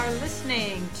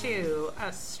listening to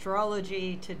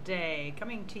Astrology Today,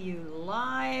 coming to you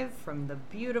live from the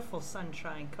beautiful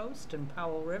Sunshine Coast and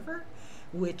Powell River,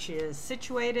 which is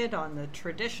situated on the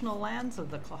traditional lands of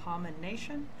the Tla'amin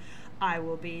Nation. I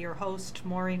will be your host,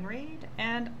 Maureen Reed,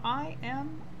 and I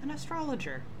am an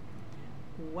astrologer.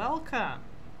 Welcome.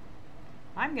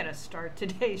 I'm going to start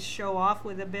today's show off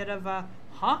with a bit of a,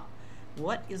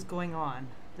 what is going on?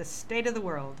 The state of the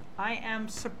world. I am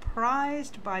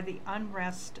surprised by the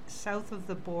unrest south of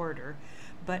the border,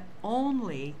 but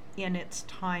only in its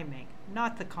timing,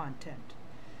 not the content.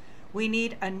 We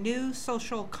need a new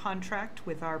social contract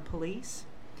with our police.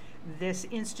 This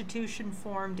institution,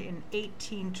 formed in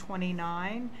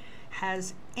 1829,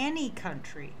 has any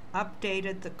country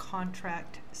updated the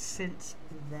contract since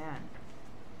then?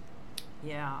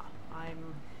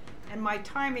 And my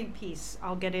timing piece,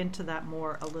 I'll get into that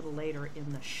more a little later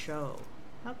in the show.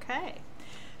 Okay,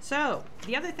 so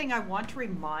the other thing I want to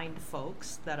remind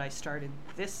folks that I started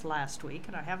this last week,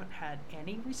 and I haven't had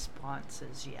any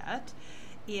responses yet,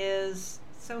 is,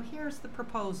 so here's the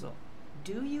proposal.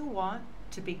 Do you want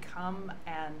to become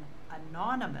an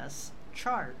anonymous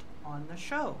chart on the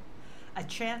show? A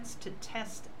chance to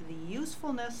test the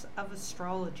usefulness of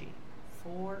astrology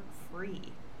for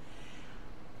free.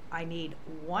 I need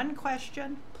one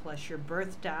question plus your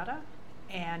birth data,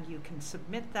 and you can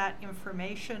submit that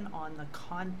information on the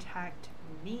Contact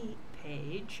Me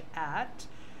page at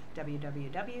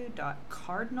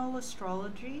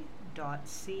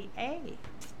www.cardinalastrology.ca.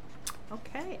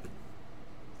 Okay.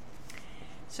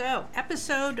 So,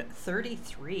 episode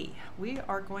 33, we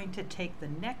are going to take the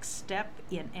next step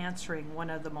in answering one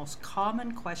of the most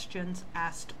common questions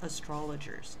asked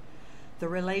astrologers, the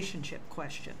relationship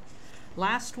question.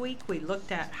 Last week, we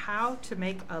looked at how to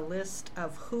make a list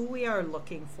of who we are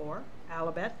looking for,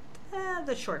 Alphabet,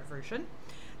 the short version.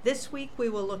 This week, we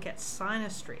will look at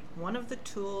synastry, one of the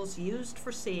tools used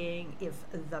for seeing if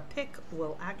the pick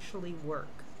will actually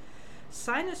work.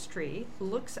 Synastry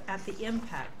looks at the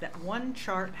impact that one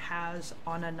chart has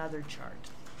on another chart.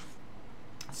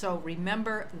 So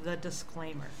remember the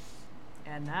disclaimer.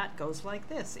 And that goes like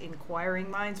this. Inquiring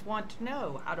minds want to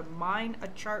know how to mine a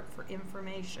chart for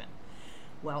information.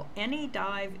 Well, any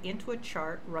dive into a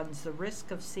chart runs the risk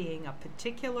of seeing a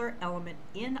particular element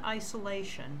in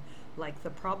isolation, like the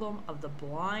problem of the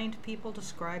blind people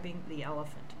describing the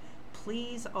elephant.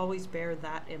 Please always bear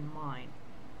that in mind.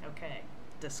 Okay,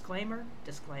 disclaimer,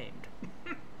 disclaimed.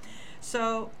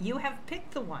 So you have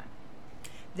picked the one.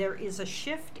 There is a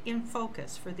shift in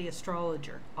focus for the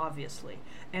astrologer, obviously,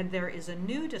 and there is a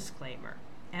new disclaimer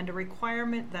and a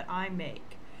requirement that I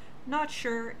make. Not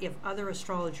sure if other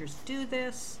astrologers do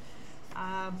this.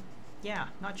 Not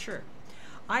sure.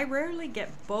 I rarely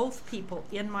get both people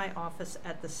in my office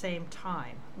at the same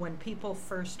time when people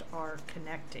first are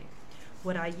connecting.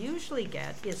 What I usually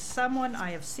get is someone I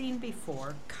have seen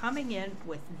before coming in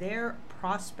with their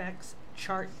prospect's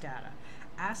chart data,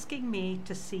 asking me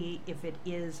to see if it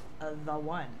is the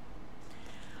one.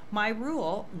 My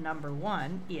rule, number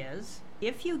one, is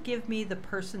if you give me the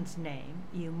person's name,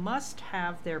 you must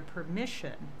have their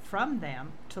permission from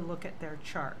them to look at their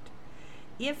chart.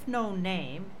 If no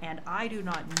name and I do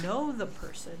not know the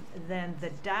person, then the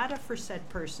data for said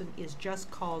person is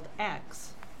just called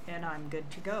X and I'm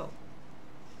good to go.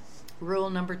 Rule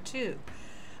number two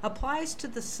applies to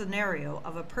the scenario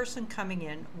of a person coming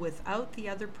in without the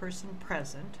other person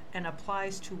present and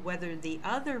applies to whether the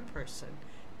other person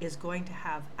is going to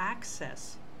have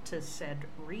access to said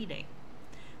reading.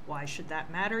 Why should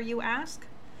that matter, you ask?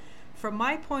 From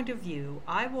my point of view,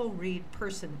 I will read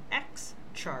person X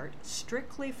chart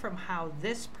strictly from how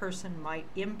this person might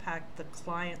impact the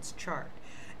client's chart,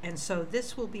 and so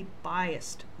this will be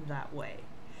biased that way.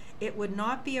 It would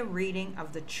not be a reading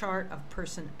of the chart of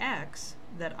person X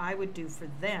that I would do for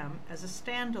them as a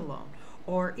standalone,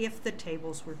 or if the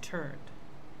tables were turned.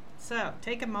 So,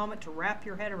 take a moment to wrap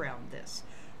your head around this.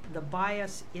 The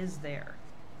bias is there.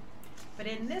 But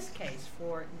in this case,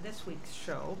 for this week's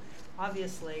show,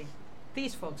 obviously,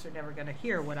 these folks are never going to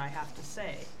hear what I have to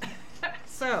say.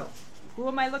 So, who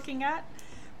am I looking at?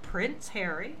 Prince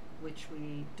Harry, which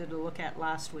we did a look at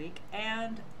last week,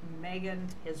 and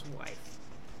Meghan, his wife.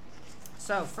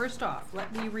 So, first off,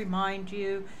 let me remind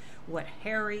you what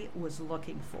Harry was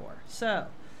looking for. So,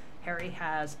 Harry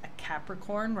has a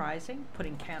Capricorn rising,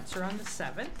 putting Cancer on the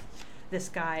 7th. This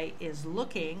guy is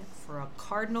looking for a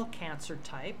cardinal Cancer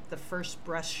type. The first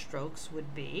brushstrokes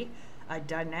would be a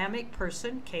dynamic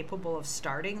person capable of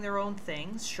starting their own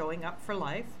things, showing up for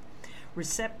life,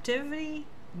 receptivity,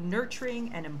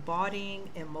 nurturing, and embodying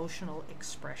emotional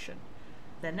expression.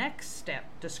 The next step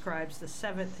describes the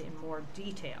 7th in more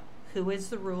detail. Who is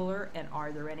the ruler, and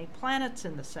are there any planets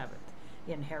in the 7th?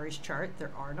 In Harry's chart,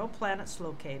 there are no planets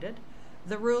located.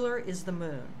 The ruler is the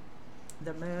moon.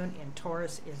 The moon in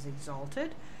Taurus is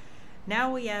exalted.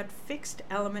 Now we add fixed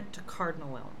element to cardinal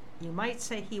element. You might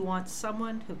say he wants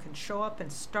someone who can show up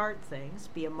and start things,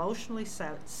 be emotionally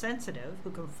sensitive,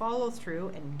 who can follow through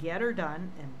and get her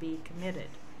done and be committed.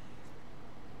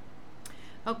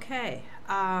 Okay,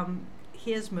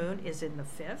 his moon is in the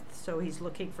 5th, so he's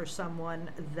looking for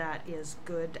someone that is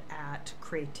good at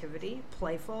creativity,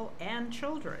 playful, and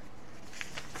children.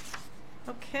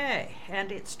 Okay,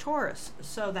 and it's Taurus,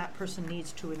 so that person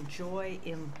needs to enjoy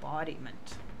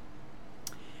embodiment.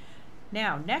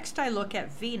 Now, next I look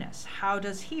at Venus. How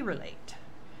does he relate?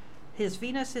 His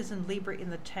Venus is in Libra in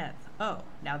the 10th. Oh,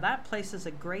 now that places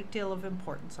a great deal of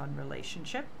importance on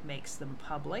relationship, makes them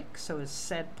public, so his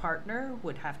said partner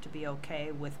would have to be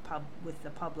okay with the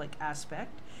public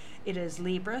aspect. It is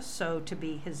Libra, so to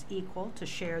be his equal, to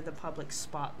share the public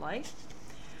spotlight.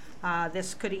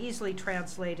 This could easily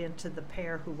translate into the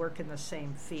pair who work in the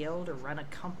same field or run a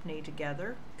company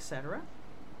together, etc.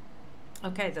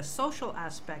 Okay, the social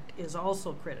aspect is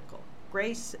also critical.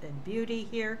 Grace and beauty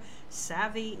here,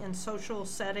 savvy in social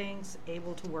settings,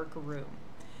 able to work a room.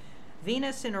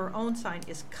 Venus in her own sign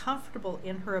is comfortable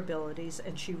in her abilities,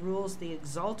 and she rules the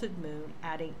exalted moon,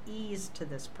 adding ease to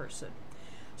this person.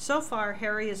 So far,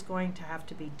 Harry is going to have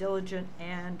to be diligent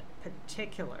and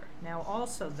particular. Now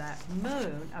also that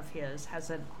moon of his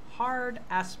has a hard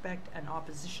aspect and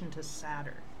opposition to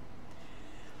Saturn.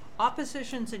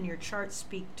 Oppositions in your chart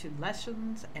speak to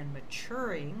lessons and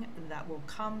maturing that will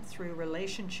come through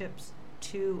relationships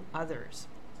to others.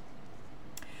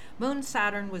 Moon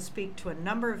Saturn would speak to a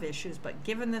number of issues, but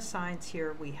given the signs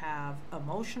here, we have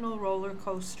emotional roller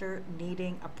coaster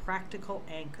needing a practical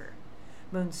anchor.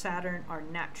 Moon Saturn are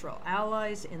natural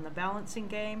allies in the balancing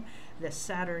game. This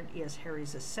Saturn is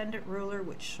Harry's ascendant ruler,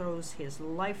 which shows his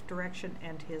life direction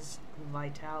and his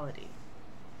vitality.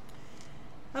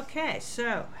 Okay,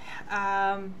 so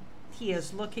he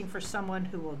is looking for someone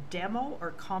who will demo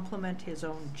or complement his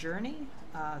own journey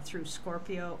through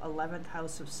Scorpio, 11th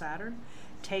house of Saturn,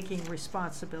 taking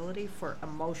responsibility for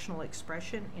emotional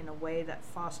expression in a way that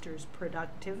fosters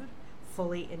productive,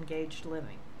 fully engaged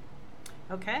living.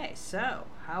 Okay, so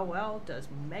how well does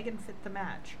Megan fit the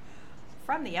match?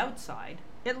 From the outside,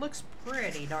 it looks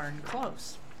pretty darn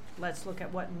close. Let's look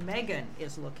at what Megan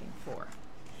is looking for.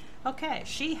 Okay,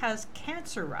 she has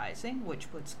Cancer rising,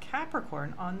 which puts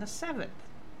Capricorn on the 7th.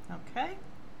 Okay.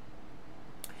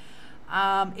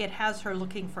 It has her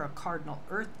looking for a cardinal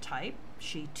earth type.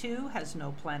 She too has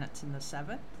no planets in the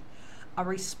 7th. A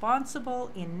responsible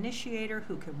initiator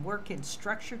who can work in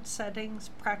structured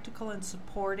settings, practical and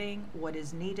supporting what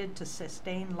is needed to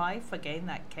sustain life. Again,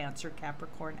 that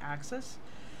Cancer-Capricorn axis.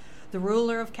 The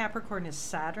ruler of Capricorn is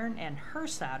Saturn, and her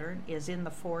Saturn is in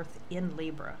the 4th in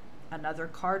Libra. Another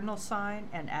cardinal sign,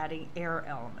 and adding air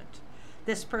element.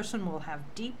 This person will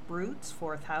have deep roots,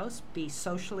 4th house, be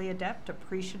socially adept,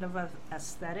 appreciative of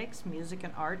aesthetics, music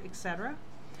and art, etc.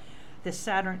 This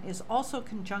Saturn is also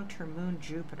conjunct her moon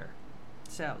Jupiter.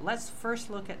 So let's first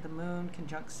look at the moon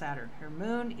conjunct Saturn. Her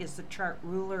moon is the chart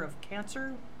ruler of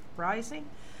Cancer rising.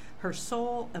 Her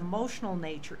soul emotional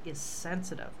nature is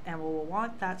sensitive and will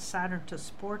want that Saturn to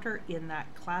support her in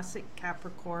that classic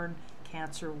Capricorn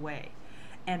Cancer way,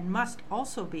 and must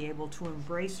also be able to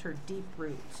embrace her deep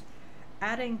roots.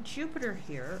 Adding Jupiter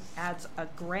here adds a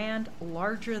grand,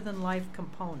 larger-than-life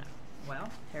component.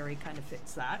 Well, Harry kind of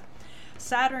fits that.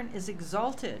 Saturn is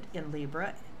exalted in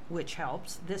Libra, which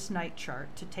helps this night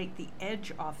chart to take the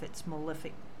edge off its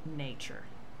malefic nature.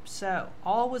 So,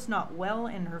 all was not well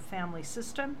in her family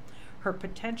system. Her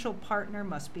potential partner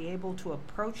must be able to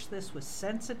approach this with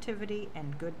sensitivity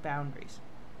and good boundaries.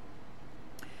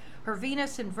 Her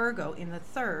Venus in Virgo in the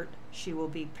 3rd, she will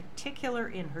be particular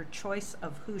in her choice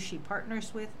of who she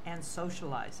partners with and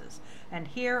socializes. And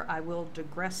here I will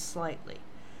digress slightly.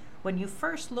 When you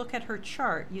first look at her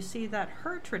chart, you see that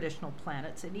her traditional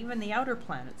planets and even the outer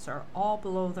planets are all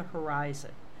below the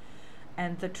horizon.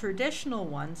 And the traditional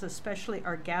ones especially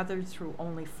are gathered through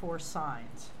only 4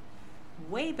 signs.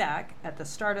 Way back at the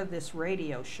start of this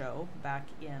radio show, back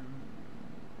in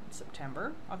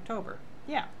October,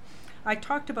 I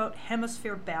talked about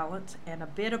hemisphere balance and a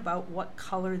bit about what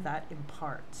color that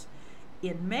imparts.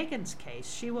 In Megan's case,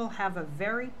 she will have a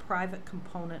very private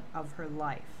component of her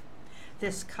life.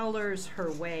 This colors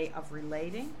her way of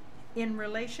relating. In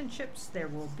relationships, there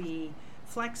will be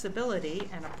flexibility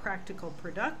and a practical,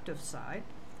 productive side.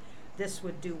 This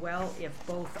would do well if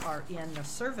both are in the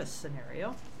service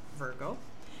scenario, Virgo.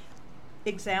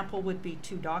 Example would be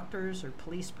 2 doctors or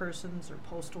police persons or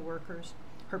postal workers.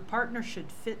 Her partner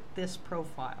should fit this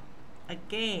profile.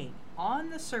 Again, on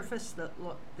the surface,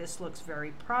 this looks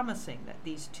very promising that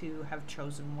these two have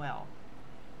chosen well.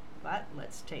 But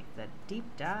let's take the deep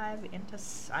dive into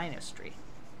synastry.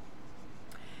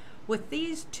 With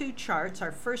these two charts,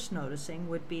 our first noticing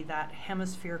would be that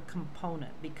hemisphere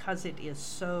component because it is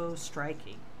so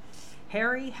striking.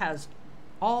 Harry has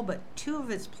all but 2 of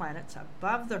his planets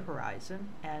above the horizon,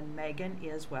 and Megan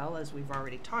is, well, as we've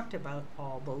already talked about,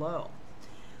 all below.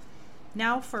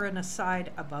 Now for an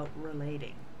aside about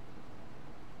relating.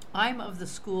 I'm of the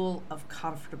school of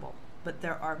comfortable, but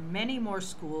there are many more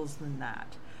schools than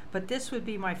that. But this would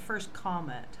be my first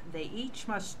comment. They each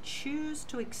must choose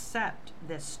to accept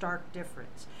this stark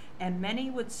difference, and many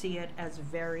would see it as a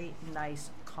very nice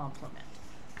compliment.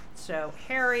 So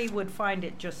Harry would find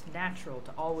it just natural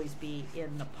to always be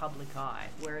in the public eye,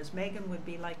 whereas Megan would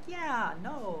be like, yeah,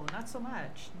 no, not so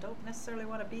much. Don't necessarily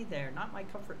want to be there, not my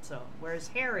comfort zone. Whereas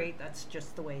Harry, that's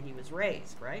just the way he was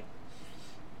raised, right?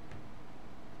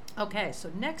 Okay,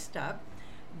 so next up,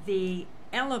 the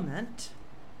element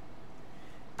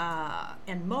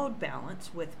and mode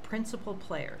balance with principal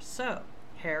players. So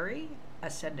Harry,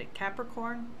 ascendant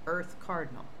Capricorn, Earth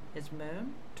Cardinal. His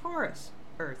moon, Taurus,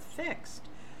 Earth fixed.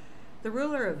 The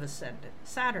ruler of ascendant,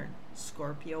 Saturn,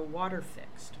 Scorpio, water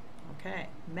fixed. Okay,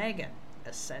 Megan,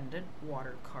 ascendant,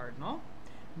 water cardinal.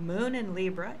 Moon in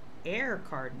Libra, air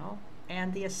cardinal.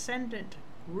 And the ascendant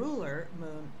ruler,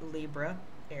 moon Libra,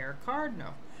 air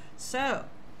cardinal. So,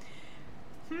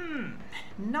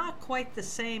 not quite the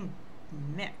same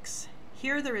mix.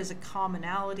 Here there is a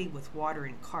commonality with water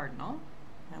in cardinal.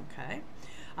 Okay.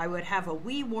 I would have a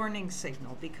wee warning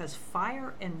signal because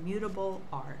fire and mutable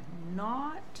are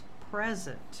not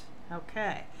present.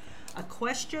 Okay. A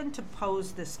question to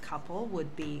pose this couple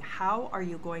would be, how are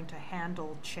you going to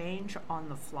handle change on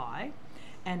the fly?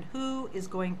 And who is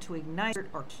going to ignite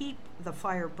or keep the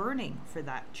fire burning for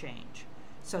that change?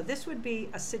 So this would be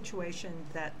a situation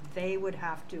that they would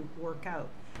have to work out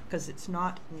because it's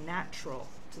not natural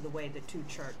to the way the two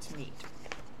charts meet.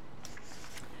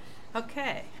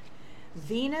 Okay.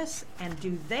 Venus, and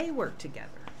do they work together?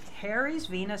 Harry's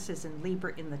Venus is in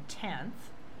Libra in the 10th,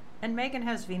 and Megan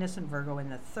has Venus and Virgo in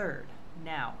the 3rd.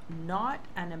 Now, not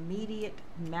an immediate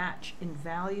match in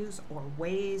values or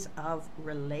ways of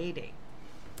relating.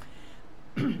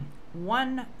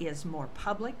 One is more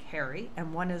public, Harry,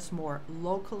 and one is more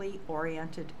locally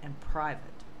oriented and private.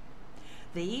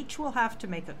 They each will have to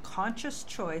make a conscious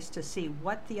choice to see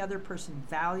what the other person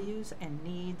values and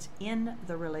needs in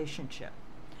the relationship.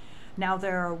 Now,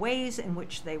 there are ways in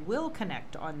which they will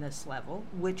connect on this level,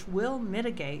 which will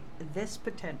mitigate this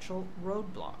potential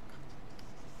roadblock.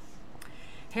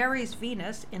 Harry's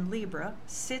Venus in Libra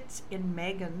sits in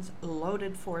Megan's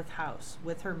loaded 4th house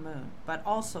with her moon, but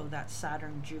also that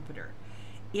Saturn-Jupiter.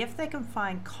 If they can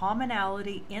find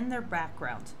commonality in their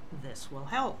backgrounds, this will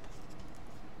help.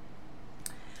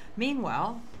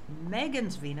 Meanwhile,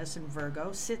 Megan's Venus in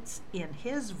Virgo sits in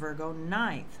his Virgo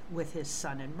 9th with his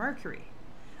Sun in Mercury.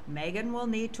 Megan will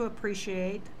need to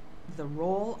appreciate the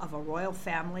role of a royal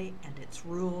family and its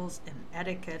rules and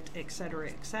etiquette,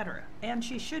 etc., and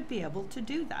she should be able to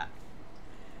do that.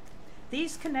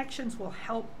 These connections will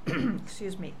help,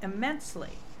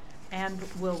 immensely, and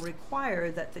will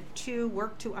require that the two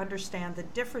work to understand the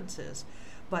differences,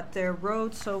 but their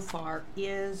road so far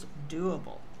is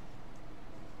doable.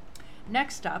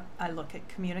 Next up, I look at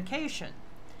communication.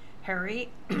 Harry,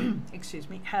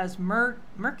 has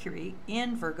Mercury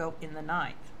in Virgo in the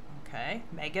 9th. Okay.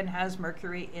 Megan has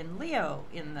Mercury in Leo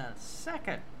in the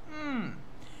 2nd.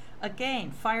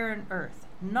 Again, fire and earth.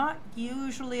 Not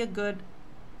usually a good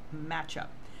matchup.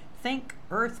 Think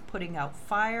earth putting out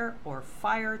fire or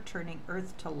fire turning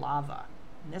earth to lava.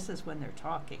 And this is when they're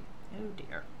talking. Oh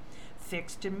dear.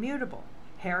 Fixed and mutable.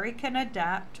 Harry can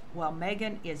adapt while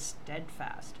Megan is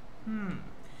steadfast.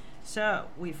 So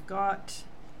we've got,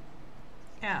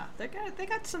 they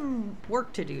got some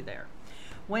work to do there.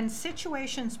 When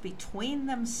situations between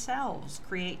themselves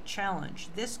create challenge,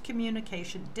 this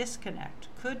communication disconnect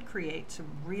could create some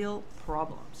real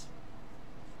problems.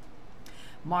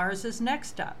 Mars is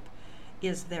next up.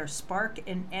 Is there spark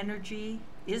and energy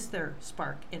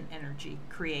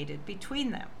created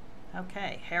between them?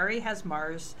 Okay, Harry has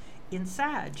Mars in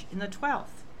Sag in the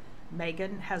 12th.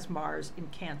 Megan has Mars in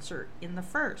Cancer in the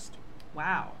 1st.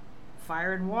 Wow.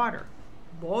 Fire and water.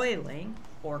 Boiling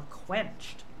or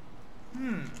quenched.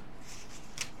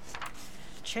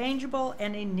 Changeable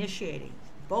and initiating.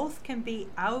 Both can be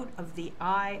out of the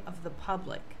eye of the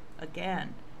public.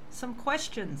 Again, some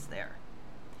questions there.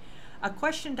 A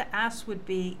question to ask would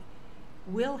be,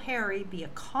 will Harry be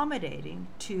accommodating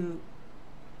to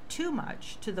too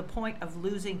much to the point of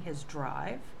losing his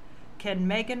drive? Can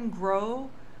Megan grow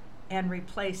and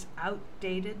replace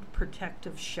outdated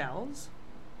protective shells?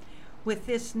 With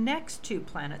this next 2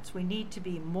 planets, we need to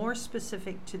be more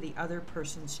specific to the other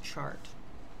person's chart.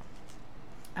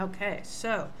 Okay,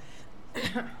 so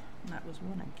that was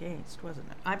 1 against,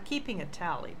 wasn't it? I'm keeping a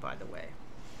tally, by the way.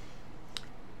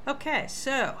 Okay,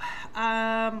 so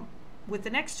with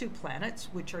the next 2 planets,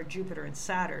 which are Jupiter and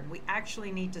Saturn, we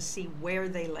actually need to see where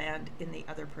they land in the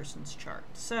other person's chart.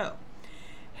 So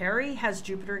Harry has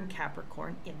Jupiter in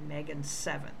Capricorn in Megan's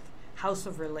 7th, house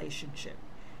of relationship.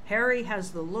 Harry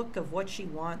has the look of what she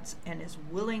wants and is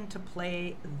willing to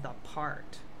play the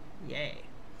part. Yay.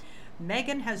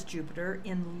 Megan has Jupiter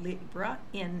in Libra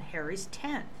in Harry's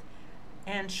 10th,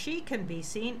 and she can be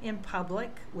seen in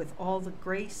public with all the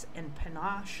grace and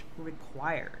panache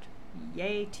required.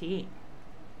 Yay, team.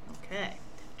 Okay,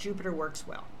 Jupiter works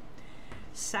well.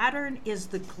 Saturn is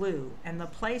the glue and the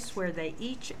place where they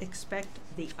each expect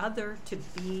the other to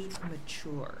be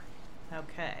mature.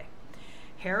 Okay.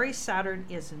 Harry's Saturn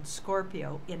is in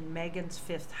Scorpio in Megan's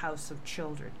 5th house of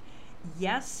children.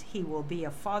 Yes, he will be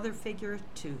a father figure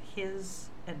to his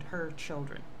and her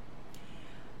children.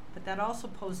 But that also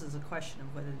poses a question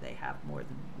of whether they have more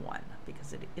than one,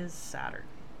 because it is Saturn.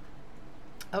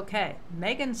 Okay,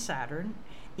 Megan's Saturn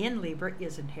in Libra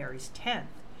is in Harry's 10th.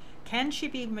 Can she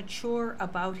be mature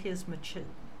about his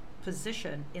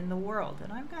position in the world?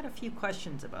 And I've got a few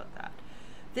questions about that.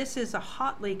 This is a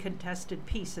hotly contested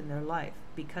piece in their life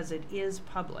because it is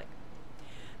public.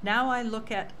 Now I look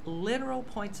at literal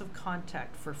points of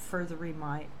contact for further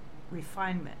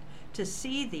refinement. To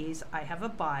see these, I have a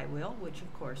bi-wheel, which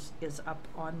of course is up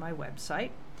on my website,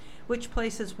 which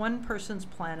places one person's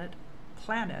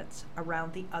planets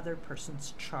around the other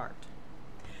person's chart.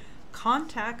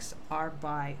 Contacts are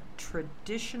by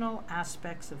traditional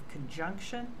aspects of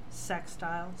conjunction,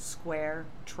 sextile, square,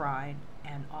 trine,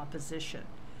 and opposition,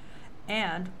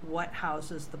 and what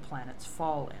houses the planets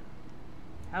fall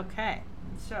in. Okay,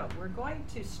 so we're going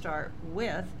to start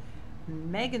with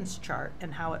Megan's chart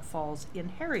and how it falls in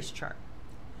Harry's chart.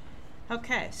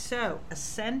 Okay, so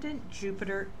ascendant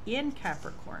Jupiter in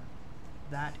Capricorn.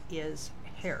 That is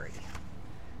Harry.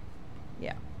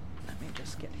 Yeah, let me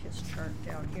just get his chart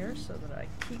down here so that I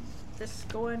keep this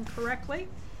going correctly.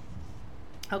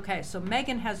 Okay, so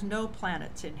Megan has no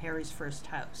planets in Harry's 1st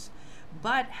house,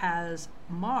 but has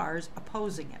Mars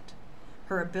opposing it.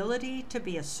 Her ability to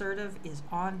be assertive is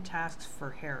on task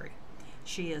for Harry.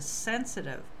 She is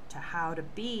sensitive to how to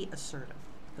be assertive,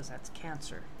 because that's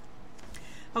Cancer.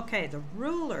 Okay, the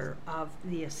ruler of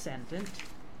the ascendant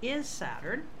is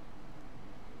Saturn.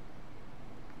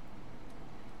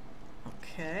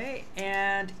 Okay,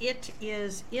 and it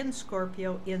is in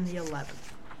Scorpio in the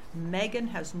 11th. Megan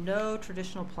has no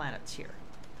traditional planets here.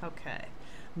 Okay,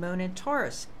 Moon in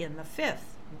Taurus in the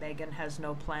 5th. Megan has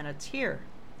no planets here.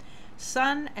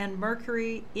 Sun and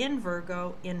Mercury in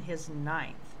Virgo in his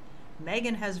 9th.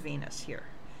 Megan has Venus here.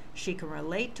 She can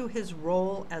relate to his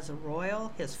role as a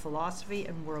royal, his philosophy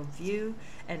and worldview,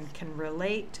 and can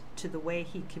relate to the way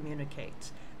he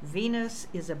communicates. Venus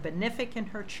is a benefic in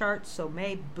her chart, so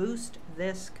may boost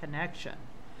this connection.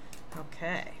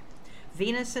 Okay.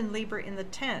 Venus and Libra in the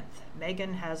 10th.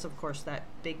 Megan has, of course, that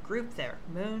big group there.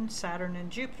 Moon, Saturn, and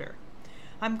Jupiter.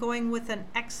 I'm going with an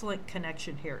excellent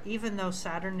connection here, even though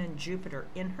Saturn and Jupiter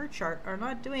in her chart are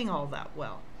not doing all that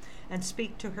well and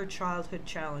speak to her childhood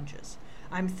challenges.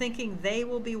 I'm thinking they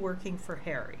will be working for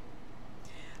Harry.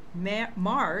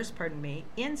 Mars,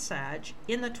 in Sag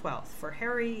in the 12th for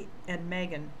Harry and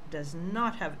Megan does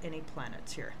not have any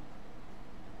planets here.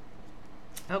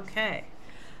 Okay.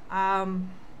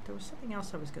 There was something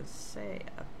else I was going to say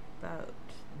about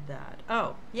that.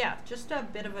 Oh, yeah, just a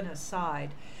bit of an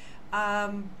aside.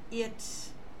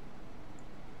 It's,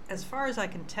 as far as I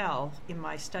can tell in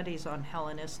my studies on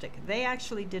Hellenistic, they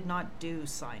actually did not do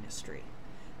synastry.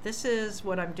 This is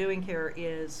what I'm doing here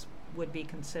would be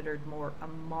considered more a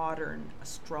modern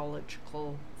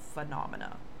astrological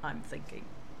phenomena, I'm thinking.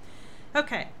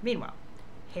 Okay, meanwhile,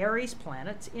 Harry's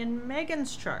planets in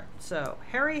Megan's chart. So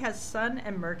Harry has Sun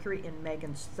and Mercury in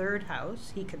Megan's 3rd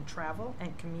house. He can travel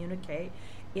and communicate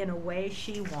in a way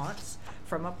she wants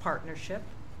from a partnership.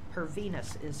 Her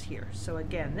Venus is here. So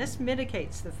again, this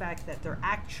mitigates the fact that their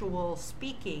actual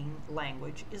speaking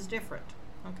language is different,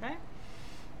 okay?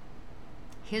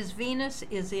 His Venus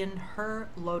is in her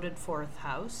loaded 4th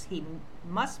house. He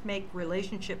must make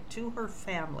relationship to her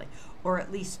family, or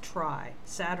at least try.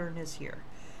 Saturn is here.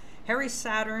 Harry's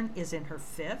Saturn is in her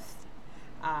 5th.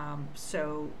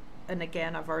 And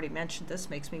again, I've already mentioned this,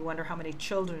 makes me wonder how many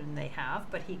children they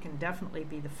have, but he can definitely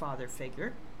be the father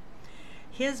figure.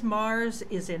 His Mars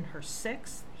is in her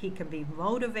 6th. He can be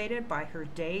motivated by her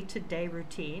day-to-day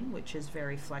routine, which is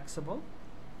very flexible.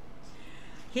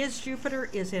 His Jupiter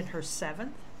is in her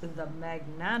 7th, the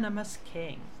magnanimous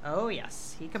king. Oh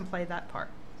yes, he can play that part.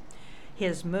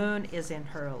 His moon is in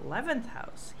her 11th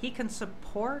house. He can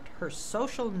support her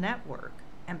social network,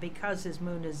 and because his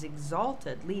moon is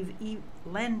exalted,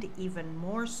 lend even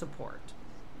more support.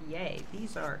 Yay,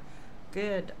 these are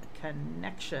good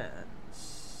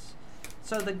connections.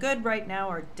 So the good right now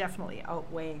are definitely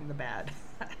outweighing the bad.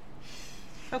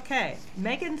 Okay,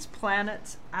 Megan's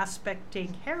planets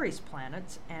aspecting Harry's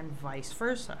planets and vice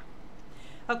versa.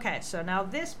 Okay, so now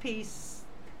this piece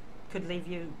could leave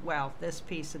you, well, this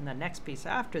piece and the next piece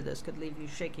after this could leave you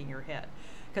shaking your head,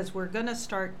 because we're going to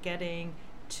start getting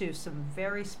to some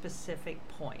very specific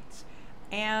points.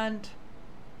 And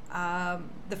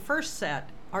the first set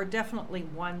are definitely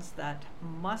ones that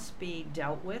must be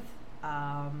dealt with,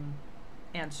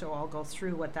 and so I'll go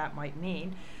through what that might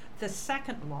mean. The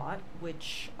second lot,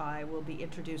 which I will be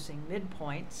introducing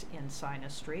midpoints in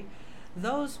synastry,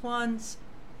 those ones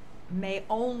may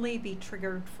only be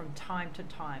triggered from time to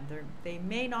time. They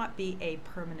may not be a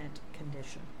permanent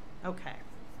condition. Okay.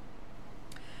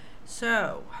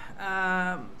 So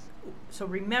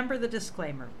remember the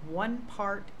disclaimer. One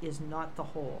part is not the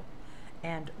whole.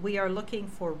 And we are looking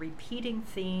for repeating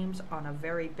themes on a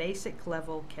very basic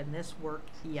level. Can this work?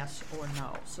 Yes or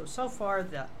no. So far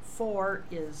the 4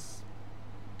 is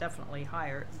definitely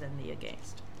higher than the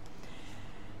against.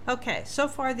 Okay, so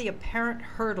far the apparent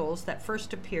hurdles that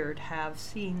first appeared have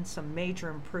seen some major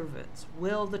improvements.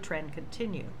 Will the trend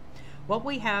continue? What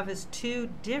we have is 2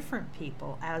 different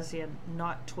people, as in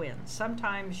not twins.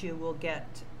 Sometimes you will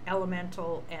get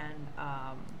elemental and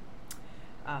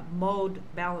mode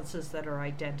balances that are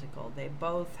identical. They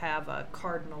both have a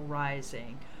cardinal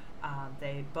rising.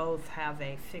 They both have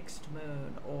a fixed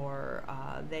moon, or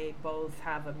they both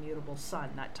have a mutable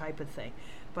sun, that type of thing.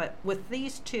 But with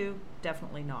these 2,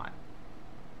 definitely not.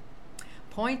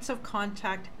 Points of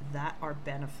contact that are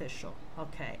beneficial.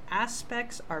 Okay,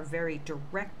 aspects are very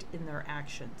direct in their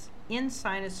actions. In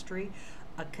synastry,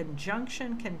 a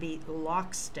conjunction can be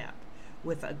lockstep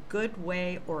with a good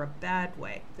way or a bad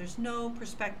way. There's no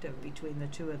perspective between the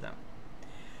 2 of them.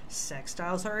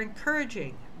 Sextiles are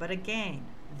encouraging, but again,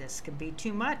 this can be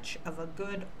too much of a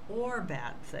good or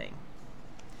bad thing.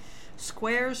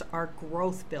 Squares are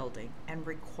growth building and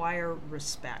require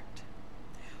respect.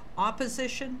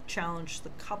 Opposition challenge the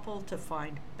couple to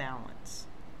find balance.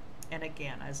 And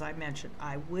again, as I mentioned,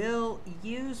 I will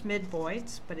use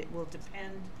midpoints, but it will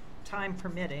depend, time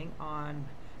permitting, on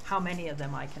how many of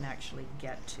them I can actually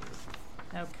get to.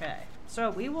 Okay, so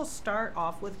we will start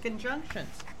off with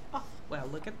conjunctions. Oh, well,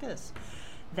 look at this.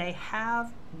 They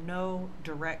have no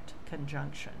direct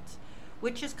conjunctions,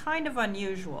 which is kind of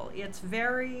unusual. It's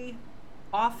very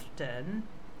often,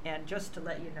 and just to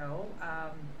let you know,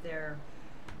 they're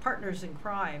partners in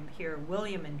crime here,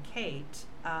 William and Kate.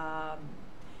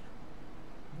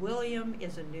 William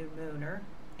is a new mooner,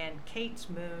 and Kate's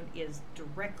moon is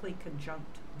directly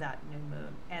conjunct that new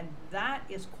moon, and that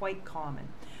is quite common.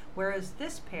 Whereas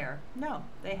this pair, no,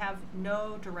 they have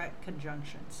no direct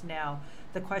conjunctions. Now,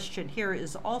 the question here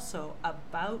is also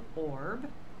about orb,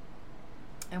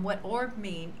 and what orb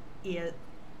means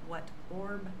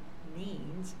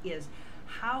is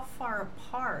how far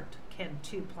apart can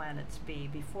 2 planets be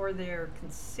before they're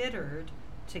considered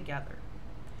together.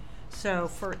 So,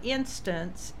 for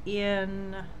instance,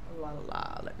 in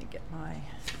let me get my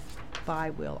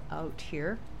bi-wheel out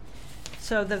here.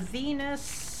 So the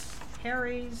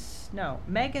Harry's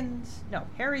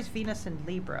Venus in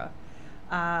Libra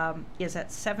is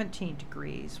at 17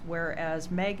 degrees,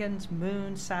 whereas Megan's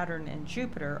Moon, Saturn, and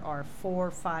Jupiter are 4,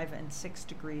 5, and 6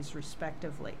 degrees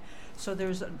respectively. So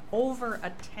there's over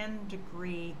a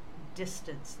 10-degree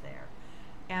distance there.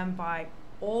 And by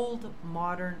old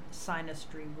modern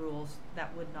synastry rules,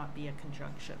 that would not be a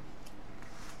conjunction.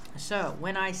 So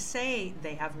when I say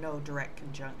they have no direct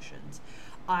conjunctions,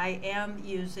 I am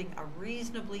using a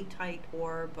reasonably tight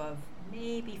orb of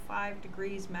maybe 5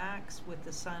 degrees max with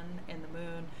the sun and the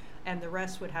moon, and the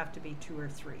rest would have to be 2 or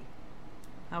 3.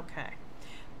 Okay,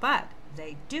 but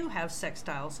they do have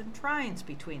sextiles and trines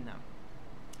between them.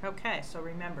 Okay, so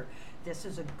remember, this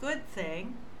is a good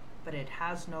thing, but it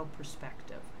has no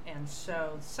perspective. And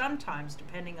so sometimes,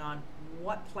 depending on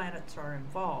what planets are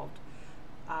involved,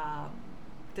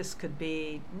 this could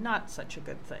be not such a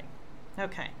good thing.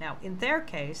 Okay, now in their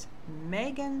case,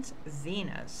 Megan's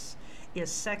Venus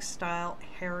is sextile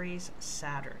Harry's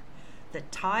Saturn, the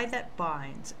tie that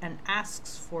binds and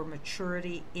asks for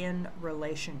maturity in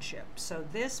relationship. So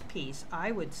this piece,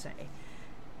 I would say,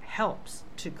 helps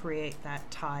to create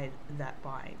that tie that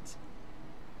binds.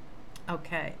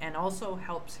 Okay, and also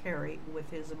helps Harry with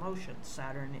his emotions.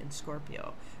 Saturn in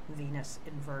Scorpio, Venus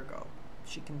in Virgo.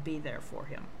 She can be there for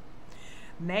him.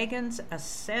 Meghan's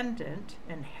ascendant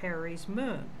and Harry's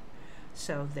moon.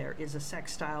 So there is a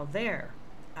sextile there.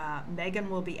 Meghan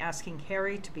will be asking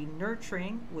Harry to be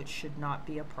nurturing, which should not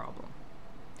be a problem.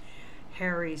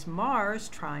 Harry's Mars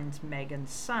trines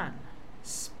Meghan's Sun.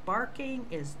 Sparking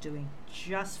is doing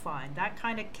just fine. That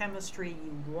kind of chemistry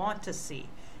you want to see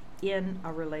in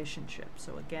a relationship.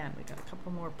 So again, we got a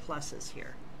couple more pluses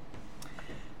here.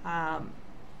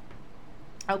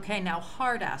 Okay, now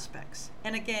hard aspects.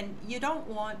 And again, you don't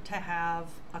want to have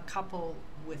a couple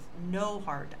with no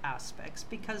hard aspects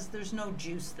because there's no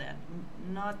juice then.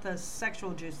 Not the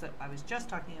sexual juice that I was just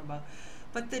talking about,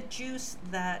 but the juice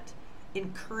that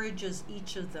encourages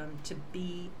each of them to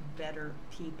be better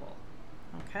people.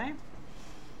 Okay?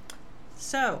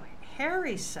 So,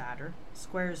 Harry's Saturn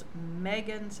squares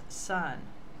Meghan's Sun.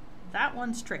 That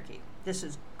one's tricky. This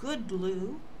is good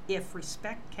Lou if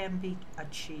respect can be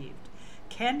achieved.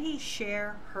 Can he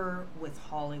share her with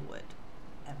Hollywood?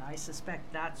 And I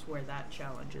suspect that's where that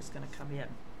challenge is going to come in.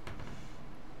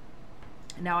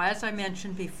 Now, as I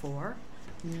mentioned before,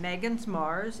 Meghan's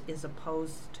Mars is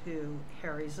opposed to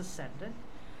Harry's Ascendant.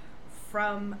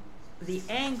 From the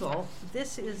angle,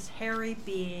 this is Harry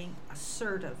being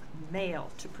assertive,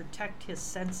 male, to protect his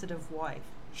sensitive wife.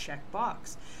 Check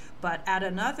box. But at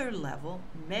another level,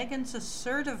 Meghan's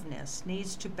assertiveness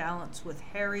needs to balance with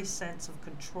Harry's sense of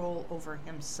control over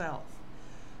himself.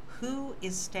 Who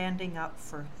is standing up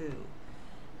for who?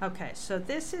 Okay, so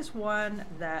this is one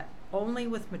that only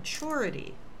with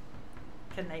maturity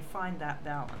can they find that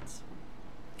balance.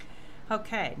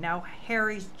 Okay, now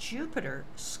Harry's Jupiter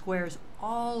squares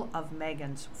all of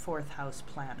Meghan's fourth house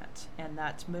planets, and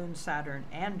that's Moon, Saturn,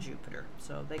 and Jupiter.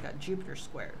 So they got Jupiter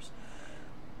squares.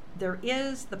 There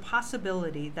is the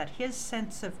possibility that his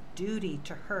sense of duty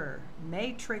to her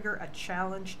may trigger a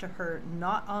challenge to her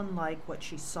not unlike what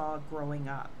she saw growing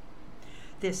up.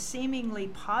 This seemingly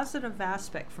positive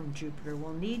aspect from Jupiter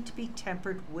will need to be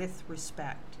tempered with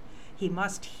respect. He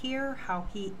must hear how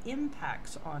he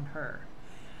impacts on her.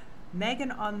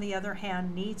 Meghan, on the other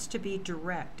hand, needs to be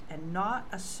direct and not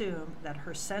assume that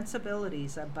her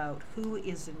sensibilities about who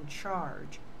is in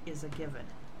charge is a given.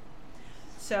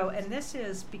 So, and this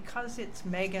is because it's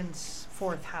Meghan's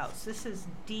fourth house. This is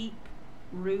deep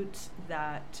roots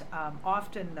that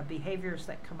often the behaviors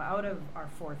that come out of our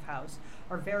fourth house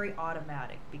are very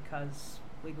automatic because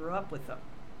we grew up with them.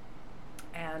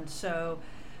 And so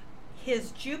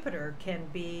his Jupiter can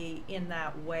be in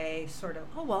that way sort of,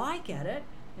 oh, well, I get it.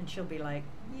 And she'll be like,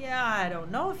 yeah, I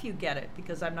don't know if you get it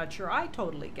because I'm not sure I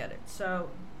totally get it. So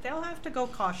they'll have to go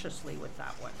cautiously with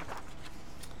that one.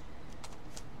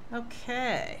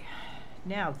 Okay,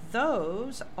 now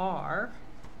those are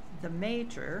the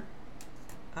major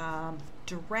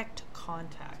direct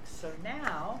contacts. So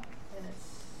now, and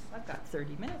I've got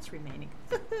 30 minutes remaining.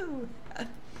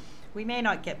 We may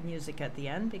not get music at the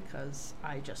end because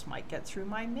I just might get through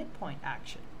my midpoint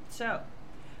action. So,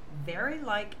 very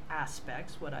like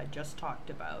aspects, what I just talked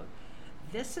about,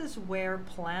 this is where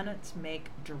planets make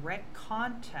direct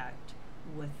contact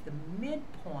with the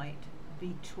midpoint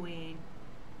between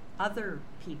other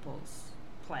people's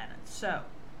planets. So,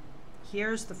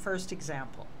 here's the first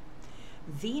example.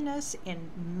 Venus in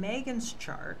Meghan's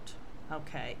chart,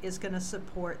 okay, is going to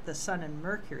support the Sun and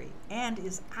Mercury and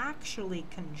is actually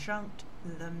conjunct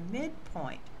the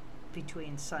midpoint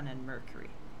between Sun and Mercury.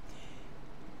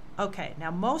 Okay, now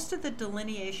most of the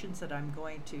delineations that I'm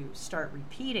going to start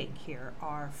repeating here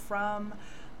are from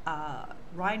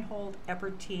Reinhold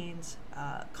Ebertein's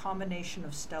Combination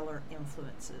of Stellar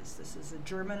Influences. This is a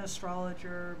German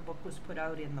astrologer. Book was put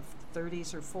out in the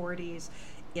 30s or 40s.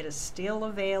 It is still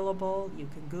available. You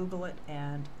can Google it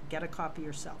and get a copy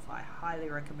yourself. I highly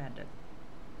recommend it.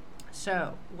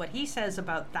 So, what he says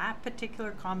about that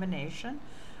particular combination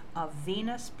of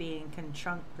Venus being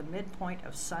conjunct the midpoint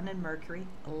of Sun and Mercury,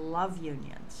 love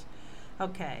unions.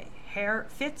 Okay,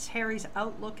 fits Harry's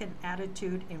outlook and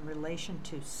attitude in relation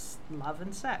to love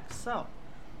and sex. So,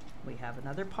 we have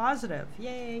another positive.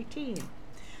 Yay, team.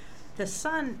 The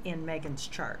Sun in Meghan's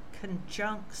chart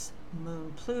conjuncts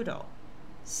Moon Pluto.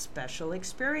 Special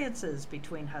experiences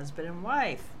between husband and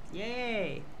wife.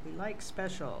 Yay, we like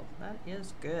special. That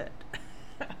is good.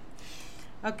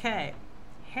 Okay,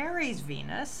 Harry's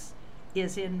Venus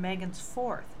is in Meghan's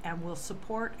fourth and will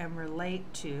support and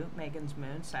relate to Meghan's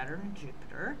moon, Saturn, and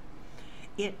Jupiter.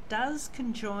 It does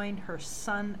conjoin her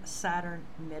Sun-Saturn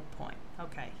midpoint.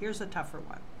 Okay, here's a tougher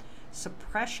one.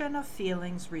 Suppression of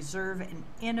feelings, reserve, and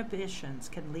inhibitions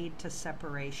can lead to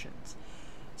separations.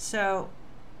 So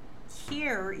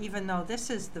here, even though this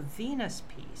is the Venus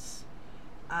piece,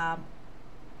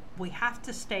 we have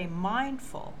to stay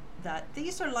mindful that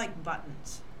these are like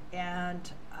buttons.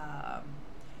 And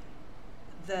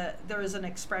there is an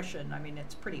expression, I mean,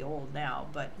 it's pretty old now,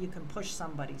 but you can push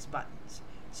somebody's buttons.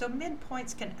 So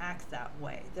midpoints can act that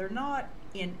way. They're not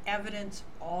in evidence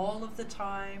all of the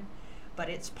time, but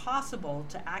it's possible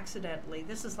to accidentally,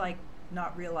 this is like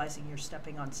not realizing you're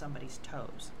stepping on somebody's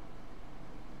toes.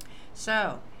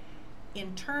 So,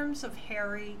 in terms of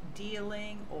Harry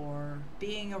dealing or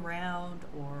being around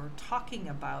or talking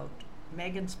about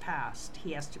Meghan's past,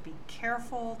 he has to be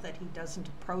careful that he doesn't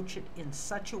approach it in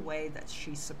such a way that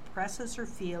she suppresses her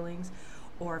feelings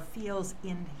or feels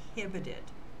inhibited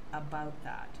about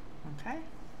that. Okay?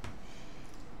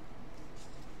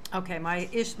 Okay,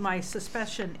 my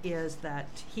suspicion is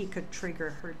that he could trigger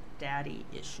her daddy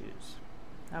issues.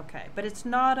 Okay, but it's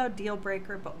not a deal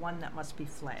breaker, but one that must be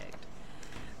flagged.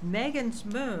 Meghan's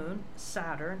moon,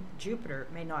 Saturn, Jupiter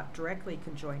may not directly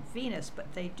conjoin Venus,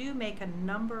 but they do make a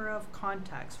number of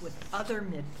contacts with other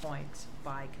midpoints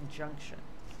by conjunction.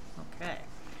 Okay,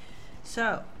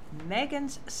 so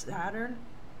Meghan's Saturn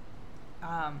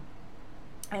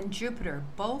and Jupiter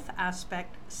both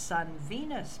aspect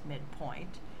Sun-Venus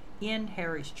midpoint in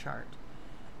Harry's chart,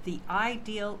 the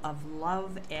ideal of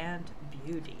love and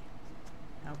beauty.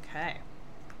 Okay,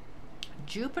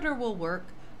 Jupiter will work,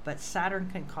 but Saturn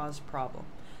can cause problem.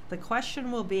 The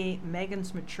question will be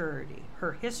Meghan's maturity.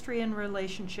 Her history and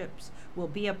relationships will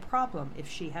be a problem if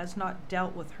she has not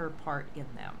dealt with her part in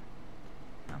them.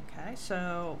 Okay,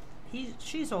 so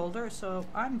she's older, so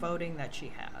I'm voting that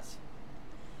she has.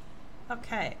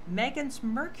 Okay, Meghan's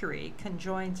Mercury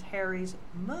conjoins Harry's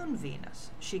moon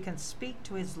Venus. She can speak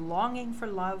to his longing for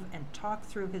love and talk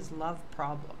through his love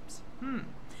problems.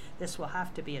 This will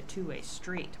have to be a two-way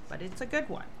street, but it's a good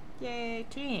one. Yay,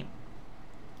 team.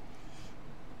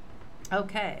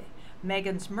 Okay,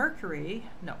 Meghan's Mercury,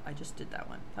 no, I just did that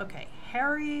one. Okay,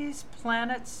 Harry's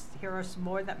planets, here are some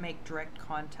more that make direct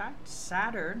contact.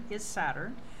 Saturn, his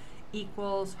Saturn,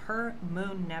 equals her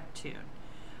moon Neptune.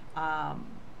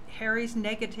 Harry's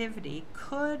negativity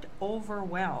could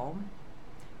overwhelm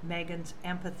Meghan's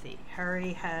empathy.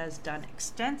 Harry has done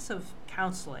extensive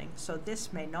counseling, so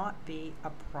this may not be a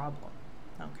problem.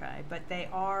 Okay, but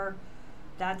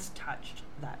that's touched,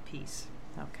 that piece.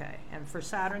 Okay, and for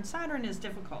Saturn is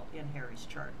difficult in Harry's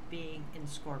chart, being in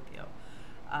Scorpio.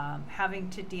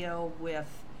 Having to deal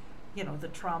with, the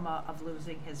trauma of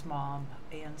losing his mom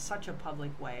in such a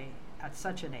public way at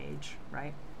such an age,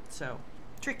 right? So,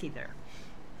 tricky there.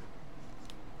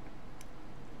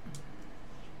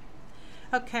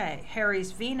 Okay,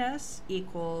 Harry's Venus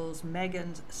equals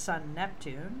Meghan's Sun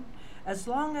Neptune. As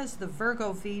long as the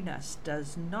Virgo Venus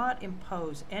does not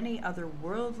impose any other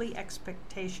worldly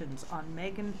expectations on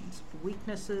Meghan's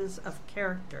weaknesses of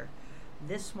character,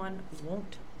 this one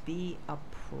won't be a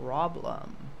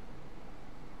problem.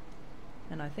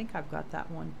 And I think I've got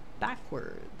that one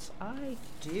backwards. I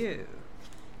do.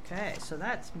 Okay, so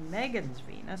that's Meghan's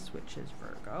Venus, which is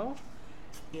Virgo,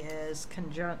 is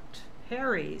conjunct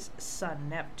Harry's Sun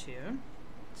Neptune.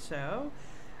 So,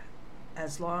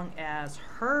 as long as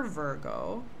her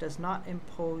Virgo does not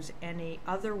impose any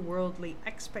otherworldly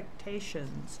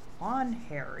expectations on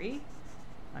Harry,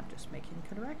 I'm just making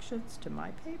corrections to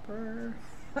my paper,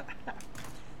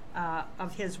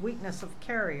 of his weakness of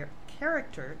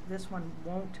character, this one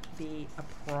won't be a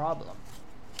problem.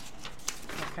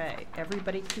 Okay,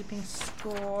 everybody keeping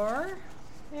score?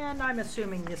 And I'm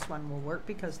assuming this one will work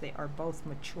because they are both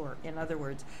mature. In other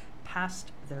words,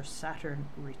 past their Saturn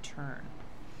return.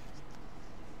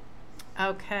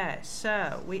 Okay,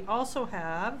 so we also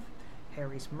have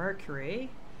Harry's Mercury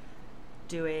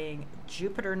doing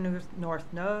Jupiter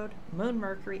North Node, Moon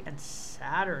Mercury, and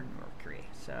Saturn Mercury.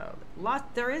 So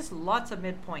there is lots of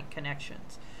midpoint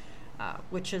connections,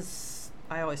 which is,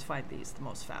 I always find these the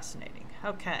most fascinating.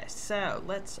 Okay, so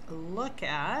let's look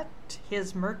at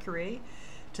his Mercury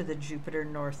to the Jupiter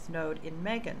North Node in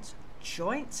Meghan's.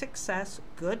 Joint success,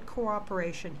 good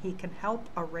cooperation. He can help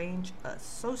arrange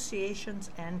associations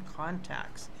and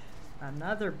contacts.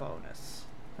 Another bonus.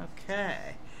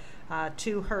 Okay.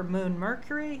 To her Moon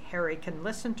Mercury, Harry can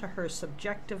listen to her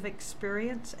subjective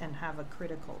experience and have a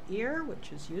critical ear,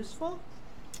 which is useful.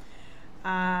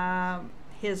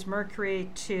 His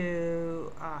Mercury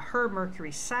to her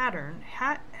Mercury Saturn,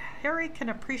 Harry can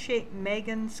appreciate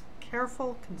Meghan's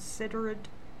careful, considered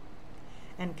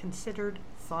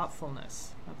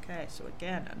thoughtfulness. Okay, so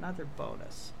again, another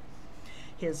bonus.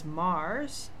 His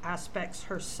Mars aspects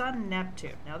her Sun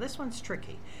Neptune. Now this one's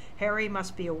tricky. Harry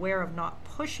must be aware of not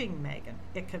pushing Meghan.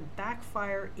 It can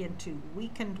backfire into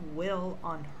weakened will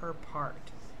on her part.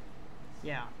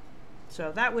 Yeah.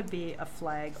 So that would be a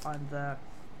flag on the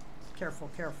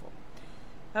careful.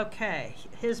 Okay,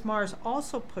 his Mars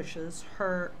also pushes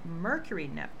her Mercury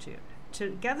Neptune.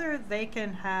 Together they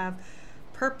can have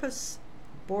purpose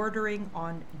bordering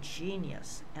on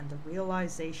genius and the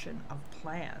realization of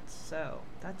plans. So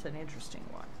that's an interesting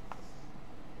one.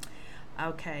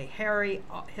 Okay, Harry,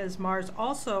 his Mars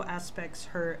also aspects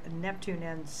her Neptune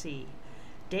NC.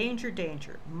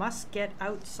 Danger, must get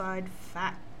outside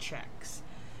fact checks.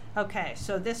 Okay,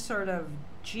 so this sort of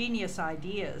genius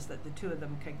ideas that the two of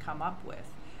them can come up with.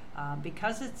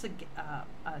 Because it's a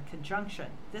conjunction,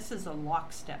 this is a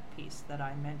lockstep piece that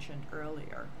I mentioned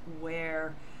earlier,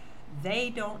 where they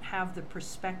don't have the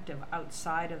perspective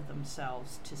outside of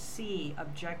themselves to see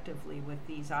objectively with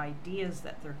these ideas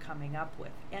that they're coming up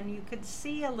with. And you could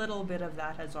see a little bit of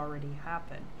that has already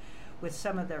happened with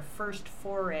some of their first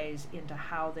forays into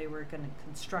how they were going to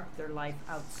construct their life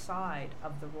outside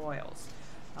of the royals.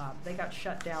 They got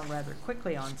shut down rather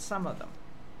quickly on some of them.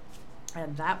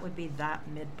 And that would be that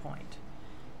midpoint.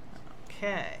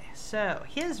 Okay, so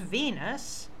his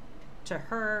Venus to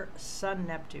her Sun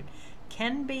Neptune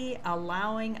can be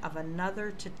allowing of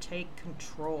another to take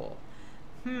control.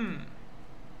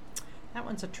 That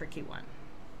one's a tricky one.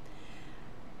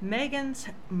 Meghan's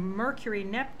Mercury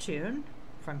Neptune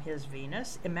from his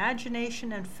Venus,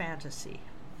 imagination and fantasy,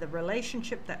 the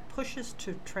relationship that pushes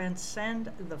to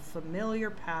transcend the familiar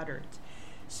patterns.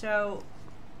 So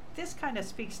this kind of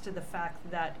speaks to the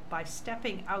fact that by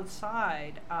stepping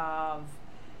outside of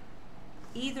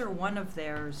either one of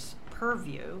theirs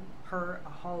purview, her a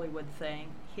Hollywood thing,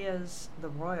 his the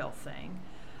royal thing,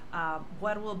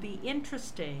 what will be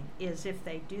interesting is if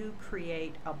they do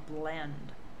create a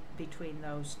blend between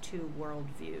those two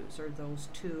worldviews or those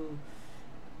two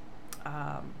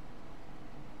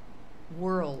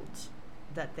worlds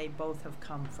that they both have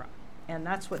come from. And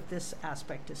that's what this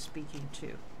aspect is speaking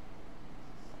to.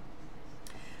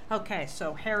 Okay,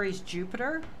 so Harry's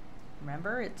Jupiter,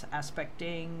 remember, it's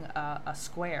aspecting a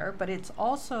square, but it's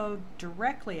also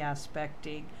directly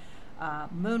aspecting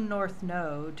Moon North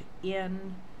Node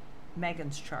in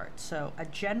Meghan's chart. So a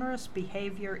generous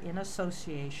behavior in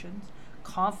associations,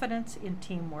 confidence in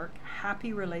teamwork,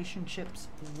 happy relationships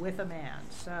with a man.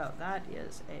 So that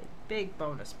is a big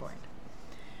bonus point.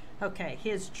 Okay,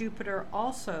 his Jupiter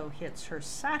also hits her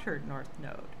Saturn North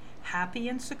Node. Happy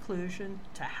in seclusion,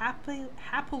 to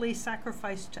happily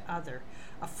sacrifice to other,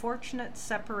 a fortunate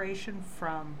separation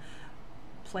from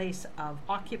place of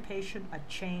occupation, a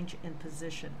change in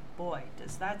position. Boy,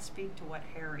 does that speak to what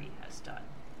Harry has done.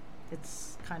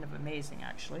 It's kind of amazing,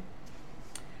 actually.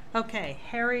 Okay,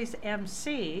 Harry's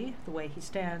MC, the way he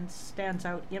stands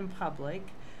out in public,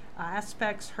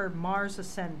 aspects her Mars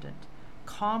ascendant,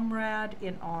 comrade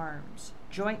in arms,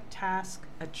 joint task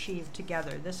achieved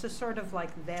together. This is sort of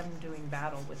like them doing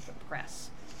battle with the press.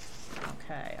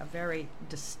 Okay, a very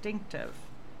distinctive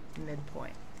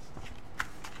midpoint.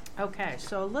 Okay,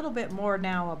 so a little bit more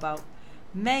now about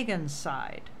Meghan's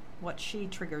side, what she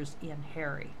triggers in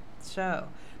Harry. So,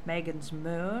 Meghan's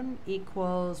moon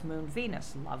equals moon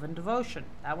Venus, love and devotion.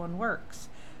 That one works.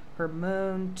 Her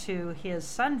moon to his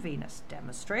Sun Venus,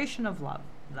 demonstration of love.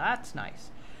 That's nice.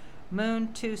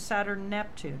 Moon to Saturn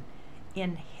Neptune,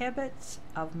 inhibits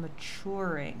of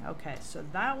maturing. Okay, so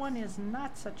that one is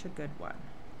not such a good one.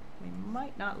 We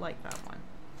might not like that one.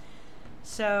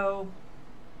 So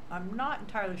I'm not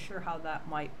entirely sure how that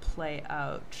might play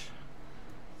out.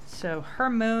 So her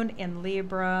moon in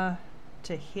Libra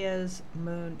to his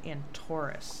moon in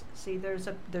Taurus. See, there's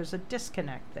a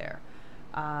disconnect there.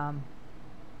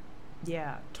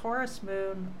 Yeah, Taurus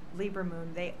moon, Libra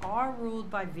moon, they are ruled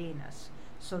by Venus.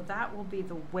 So that will be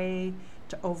the way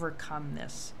to overcome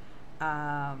this.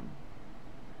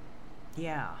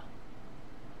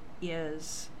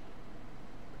 Is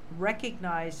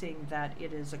recognizing that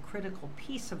it is a critical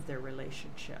piece of their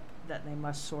relationship that they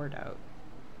must sort out.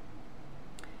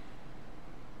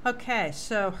 Okay,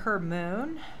 so her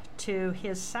moon to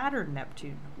his Saturn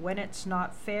Neptune. When it's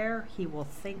not fair, he will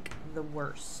think the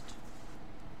worst.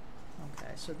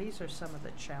 Okay, so these are some of the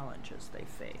challenges they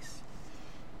face.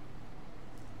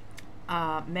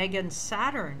 Meghan's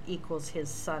Saturn equals his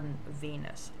Sun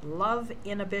Venus. Love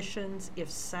inhibitions if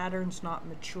Saturn's not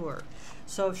mature.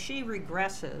 So if she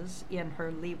regresses in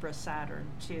her Libra Saturn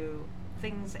to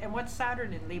things, and what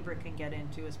Saturn in Libra can get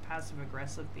into is passive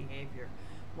aggressive behavior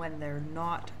when they're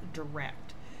not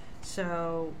direct.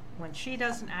 So when she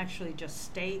doesn't actually just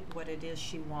state what it is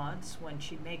she wants, when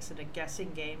she makes it a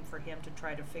guessing game for him to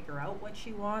try to figure out what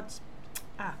she wants,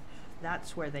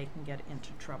 that's where they can get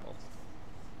into trouble.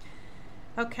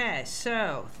 Okay,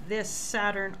 so this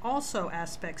Saturn also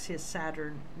aspects his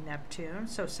Saturn-Neptune,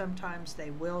 so sometimes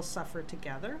they will suffer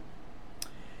together.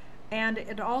 And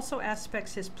it also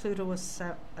aspects his Pluto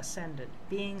ascendant,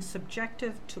 being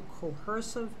subjective to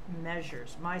coercive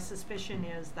measures. My suspicion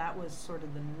is that was sort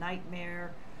of the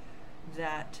nightmare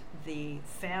that the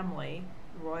family,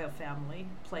 royal family,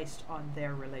 placed on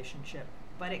their relationship.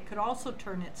 But it could also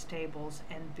turn its tables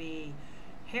and be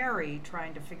Harry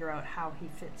trying to figure out how he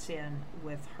fits in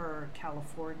with her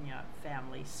California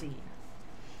family scene.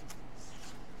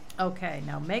 Okay,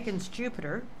 now Meghan's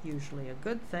Jupiter, usually a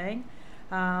good thing,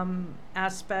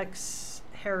 aspects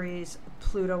Harry's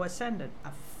Pluto ascendant,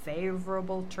 a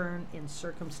favorable turn in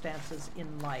circumstances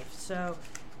in life. So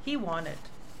he wanted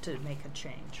to make a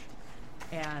change,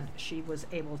 and she was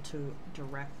able to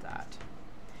direct that.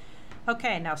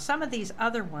 Okay, now some of these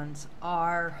other ones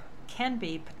can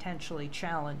be potentially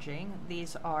challenging.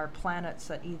 These are planets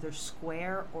that either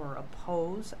square or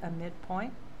oppose a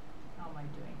midpoint. How am I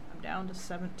doing? I'm down to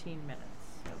 17 minutes.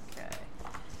 Okay.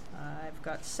 I've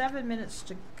got 7 minutes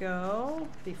to go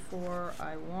before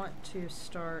I want to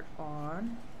start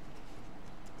on,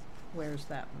 where's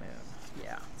that moon?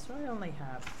 Yeah, so I only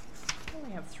have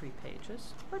 3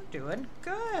 pages. We're doing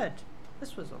good.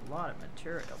 This was a lot of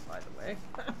material, by the way.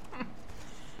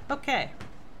 Okay.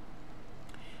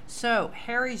 So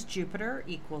Harry's Jupiter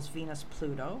equals Venus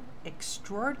Pluto.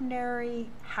 Extraordinary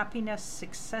happiness,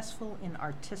 successful in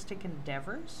artistic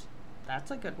endeavors.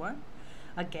 That's a good one.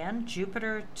 Again,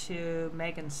 Jupiter to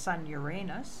Meghan's Sun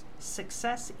Uranus.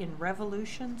 Success in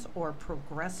revolutions or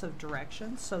progressive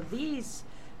directions. So these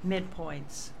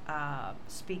midpoints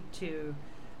speak to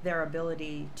their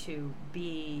ability to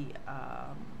be,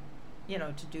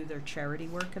 to do their charity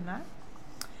work and that.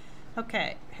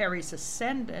 Okay, Harry's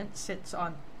ascendant sits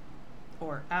on,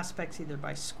 or aspects either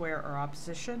by square or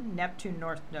opposition, Neptune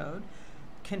North Node.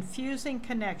 Confusing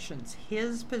connections,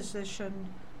 his position,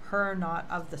 her not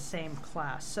of the same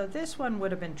class. So this one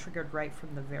would have been triggered right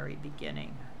from the very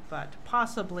beginning, but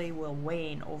possibly will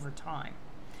wane over time.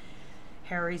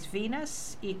 Harry's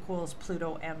Venus equals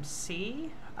Pluto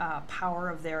MC, power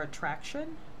of their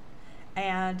attraction,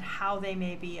 and how they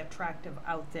may be attractive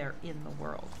out there in the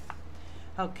world.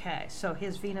 Okay, so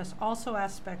his Venus also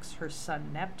aspects her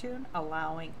Sun Neptune,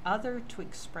 allowing other to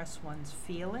express one's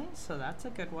feelings, so that's a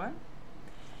good one.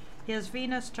 His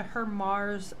Venus to her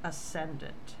Mars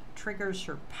ascendant triggers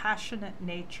her passionate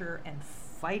nature and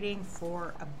fighting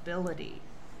for ability.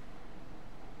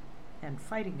 And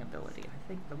fighting ability. I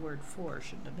think the word for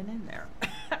shouldn't have been in there.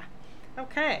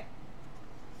 Okay.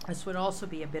 This would also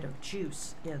be a bit of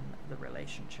juice in the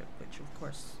relationship, which of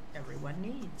course everyone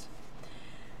needs.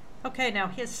 Okay, now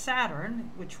his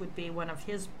Saturn, which would be one of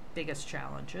his biggest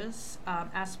challenges,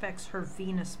 aspects her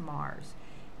Venus Mars.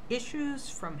 Issues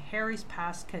from Harry's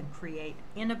past can create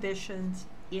inhibitions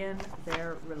in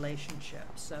their relationship.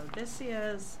 So this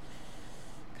is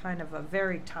kind of a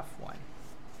very tough one.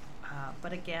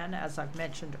 But again, as I've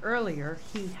mentioned earlier,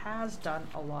 he has done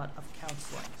a lot of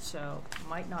counseling, so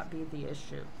might not be the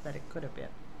issue that it could have been.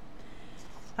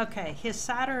 Okay, his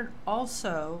Saturn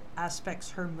also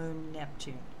aspects her moon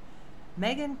Neptune.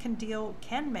 Meghan can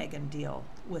Meghan deal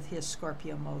with his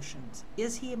Scorpio motions?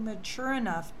 Is he mature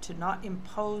enough to not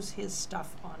impose his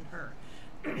stuff on her?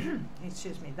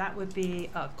 Excuse me, that would be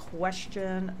a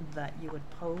question that you would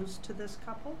pose to this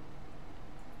couple.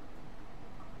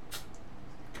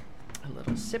 A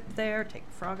little sip there, take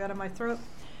the frog out of my throat.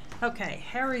 Okay,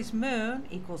 Harry's moon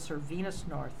equals her Venus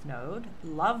North Node,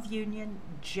 love union,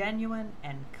 genuine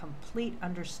and complete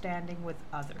understanding with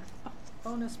others. Oh,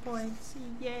 bonus points,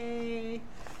 yay!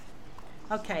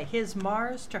 Okay, his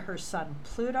Mars to her Sun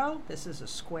Pluto, this is a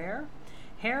square.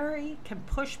 Harry can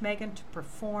push Meghan to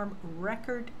perform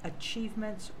record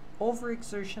achievements,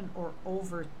 overexertion or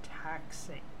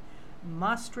overtaxing.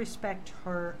 Must respect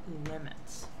her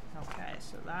limits. Okay,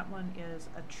 so that one is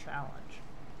a challenge.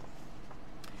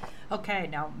 Okay,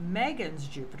 now Meghan's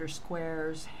Jupiter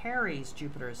squares Harry's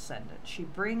Jupiter ascendant. She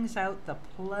brings out the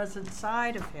pleasant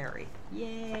side of Harry.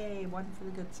 Yay, one for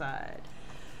the good side.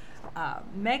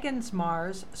 Meghan's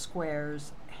Mars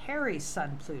squares Harry's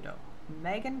Sun Pluto.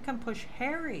 Meghan can push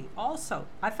Harry also.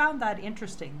 I found that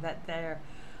interesting that they're,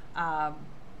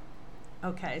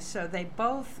 okay, so they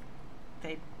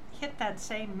hit that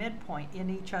same midpoint in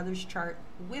each other's chart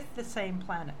with the same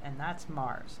planet, and that's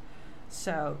Mars.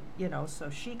 So, so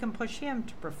she can push him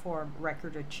to perform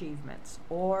record achievements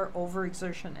or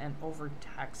overexertion and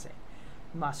overtaxing.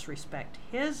 must respect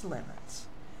his limits.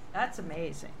 That's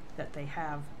amazing that they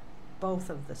have both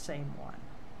of the same one.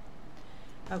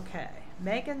 Okay,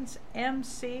 Meghan's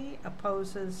MC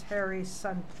opposes Harry's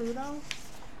son Pluto.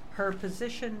 Her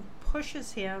position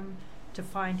pushes him to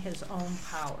find his own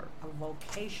power, a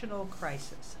vocational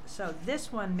crisis. So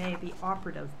this one may be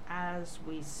operative as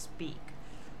we speak,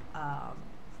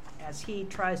 as he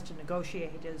tries to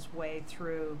negotiate his way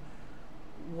through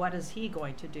what is he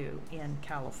going to do in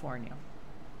California.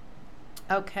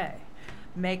 Okay,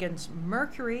 Meghan's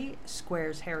Mercury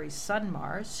squares Harry's sun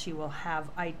Mars. She will have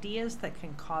ideas that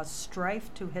can cause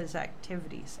strife to his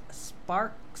activities.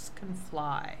 Sparks can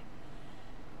fly.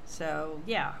 So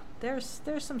yeah, there's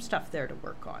some stuff there to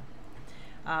work on.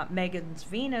 Meghan's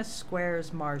Venus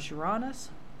squares Mars Uranus.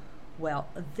 Well,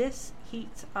 this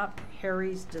heats up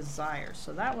Harry's desire,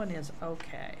 so that one is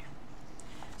okay.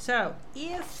 So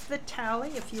if the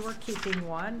tally, if you were keeping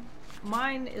one,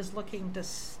 mine is looking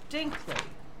distinctly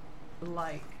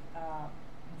like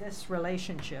this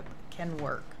relationship can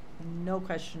work. No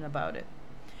question about it.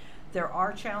 There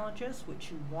are challenges which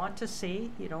you want to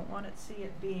see. You don't want to see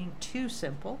it being too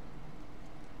simple.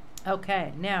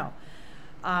 Okay, now,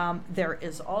 there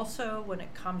is also, when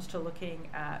it comes to looking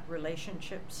at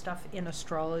relationship stuff in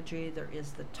astrology, there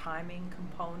is the timing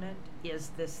component. Is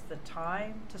this the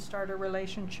time to start a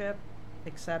relationship,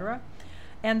 etc.?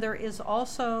 And there is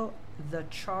also the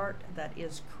chart that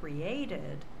is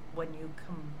created when you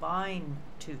combine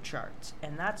two charts,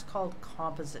 and that's called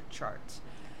composite charts.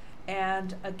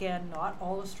 And again, not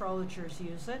all astrologers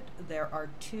use it. There are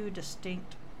two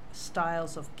distinct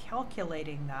styles of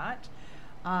calculating that,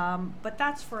 but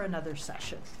that's for another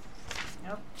session.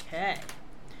 Okay,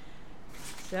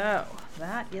 so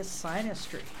that is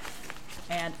synastry.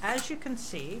 And as you can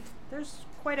see, there's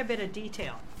quite a bit of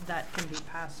detail that can be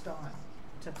passed on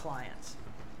to clients.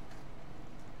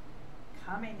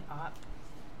 Coming up,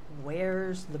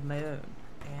 where's the moon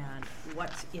and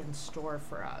what's in store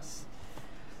for us?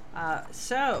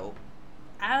 So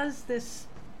as this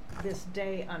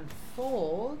day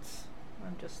unfolds,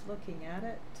 I'm just looking at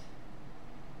it.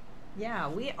 Yeah,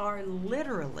 we are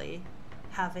literally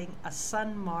having a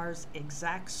Sun-Mars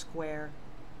exact square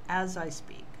as I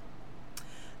speak.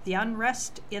 The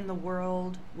unrest in the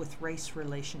world with race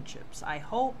relationships, I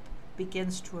hope,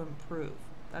 begins to improve.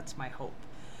 That's my hope.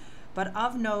 But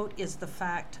of note is the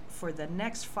fact for the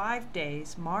next 5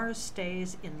 days, Mars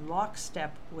stays in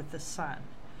lockstep with the Sun.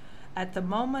 At the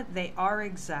moment they are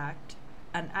exact,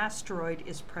 an asteroid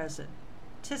is present.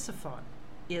 Tisiphone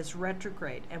is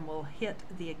retrograde and will hit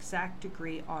the exact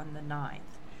degree on the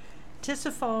 9th.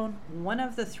 Tisiphone, one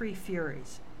of the three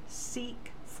Furies,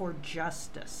 seek for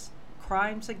justice,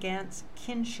 crimes against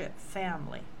kinship,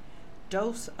 family,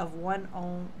 dose of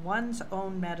one's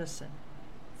own medicine,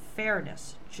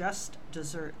 fairness, just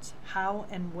desserts, how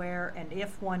and where and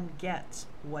if one gets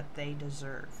what they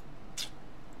deserve.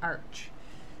 Arch.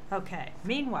 Okay,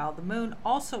 meanwhile, the moon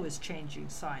also is changing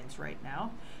signs right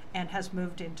now and has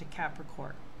moved into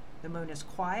Capricorn. The moon is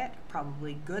quiet,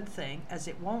 probably a good thing, as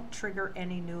it won't trigger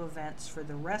any new events for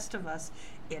the rest of us.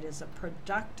 It is a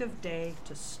productive day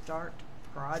to start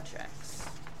projects.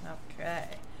 Okay,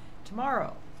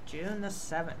 tomorrow, June the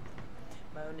 7th,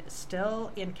 moon is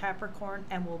still in Capricorn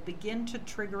and will begin to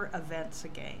trigger events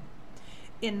again.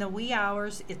 In the wee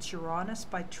hours, it's Uranus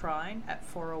by trine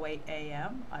at 4:08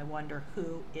 a.m. I wonder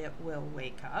who it will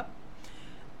wake up.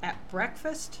 At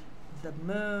breakfast, the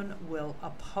moon will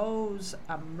oppose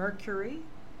a Mercury.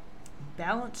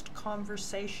 Balanced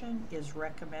conversation is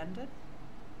recommended.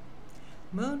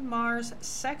 Moon-Mars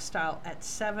sextile at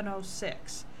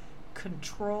 7:06.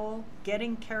 Control,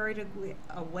 getting carried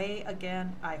away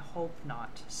again, I hope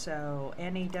not. So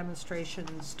any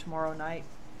demonstrations tomorrow night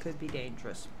could be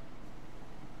dangerous.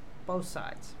 Both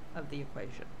sides of the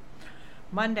equation.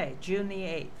 Monday, June the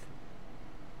 8th.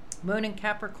 Moon in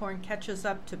Capricorn catches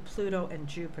up to Pluto and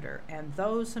Jupiter, and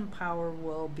those in power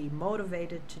will be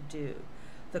motivated to do.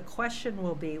 The question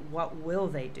will be, what will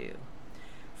they do?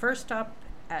 First up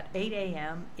at 8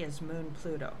 a.m. is Moon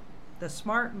Pluto, the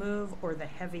smart move or the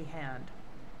heavy hand.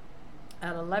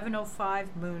 At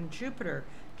 11:05, Moon Jupiter,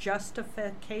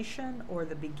 justification or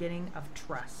the beginning of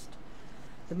trust.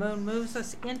 The moon moves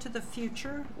us into the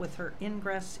future with her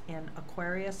ingress in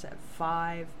Aquarius at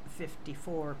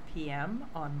 5:54 p.m.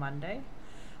 on Monday.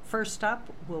 First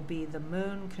up will be the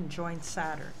moon conjoined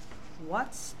Saturn.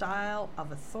 What style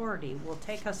of authority will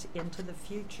take us into the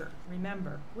future?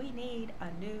 Remember, we need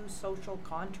a new social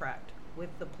contract with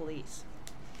the police.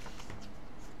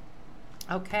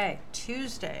 Okay,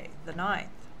 Tuesday the 9th.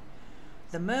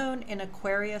 The moon in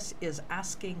Aquarius is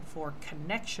asking for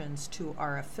connections to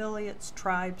our affiliates,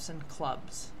 tribes, and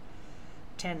clubs.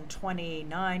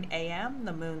 10:29 a.m.,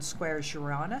 the moon squares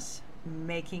Uranus,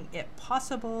 making it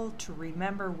possible to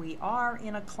remember we are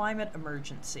in a climate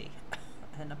emergency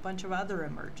and a bunch of other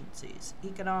emergencies,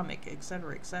 economic,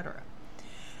 etc., etc.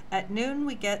 At noon,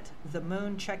 we get the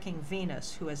moon checking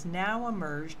Venus, who has now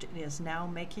emerged and is now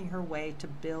making her way to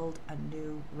build a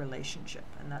new relationship,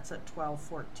 and that's at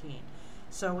 12:14.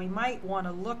 So we might want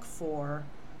to look for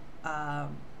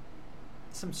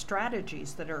some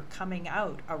strategies that are coming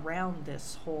out around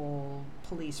this whole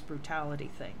police brutality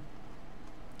thing.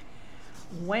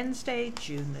 Wednesday,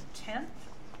 June the 10th,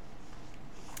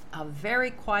 a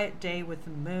very quiet day with the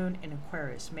moon in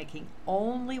Aquarius, making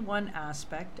only one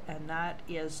aspect, and that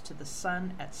is to the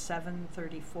sun at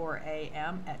 7:34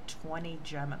 a.m. at 20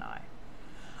 Gemini.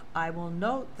 I will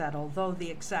note that although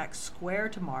the exact square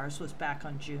to Mars was back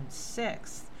on June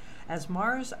 6th, as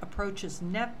Mars approaches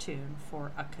Neptune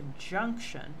for a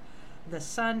conjunction, the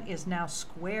sun is now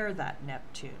square that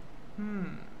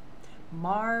Neptune.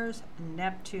 Mars,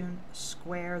 Neptune,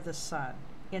 square the sun.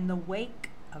 In the wake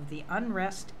of the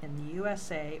unrest in the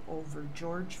USA over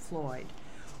George Floyd,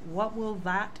 what will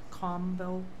that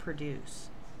combo produce?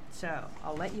 So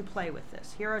I'll let you play with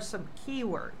this. Here are some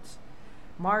keywords.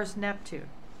 Mars, Neptune.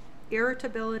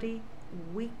 Irritability,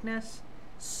 weakness.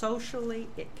 Socially,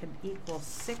 it can equal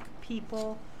sick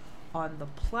people. On the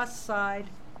plus side,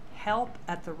 help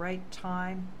at the right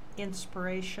time,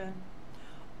 inspiration.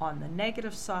 On the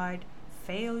negative side,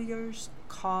 failures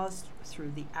caused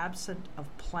through the absence of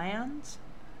plans,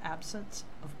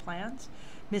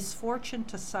 misfortune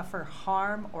to suffer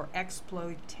harm or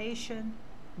exploitation,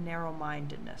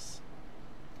 narrow-mindedness.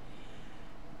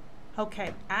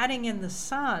 Okay, adding in the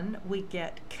sun, we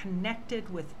get connected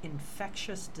with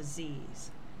infectious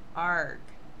disease. ARG.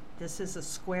 This is a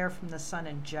square from the sun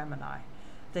in Gemini.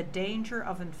 The danger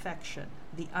of infection,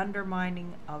 the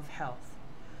undermining of health.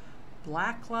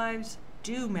 Black lives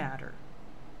do matter,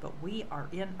 but we are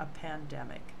in a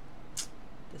pandemic.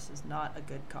 This is not a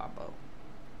good combo.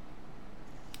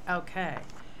 Okay.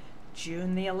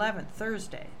 June the 11th,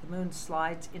 Thursday, the moon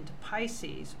slides into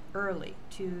Pisces early,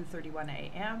 2:31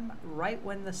 a.m., right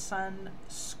when the sun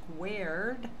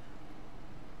squared.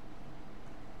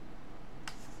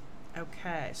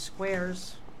 Okay,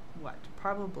 squares what?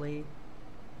 Probably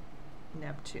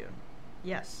Neptune.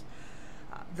 Yes.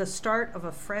 The start of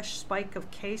a fresh spike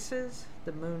of cases.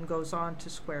 The moon goes on to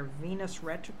square Venus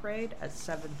retrograde at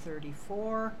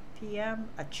 7:34 p.m.,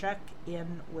 a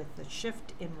check-in with the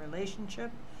shift in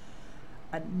relationship.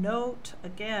 A note,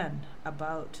 again,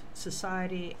 about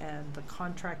society and the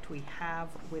contract we have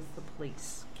with the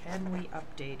police. Can we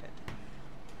update it?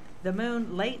 The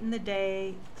moon, late in the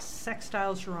day,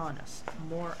 sextiles Uranus.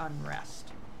 More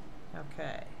unrest.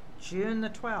 Okay. June the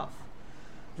 12th.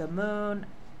 The moon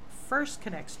first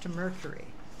connects to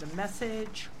Mercury. The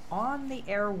message on the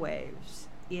airwaves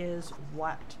is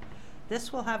what?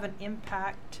 This will have an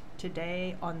impact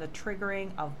today on the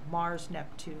triggering of Mars,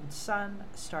 Neptune, Sun,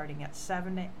 starting at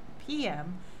 7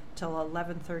 p.m. till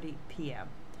 11:30 p.m.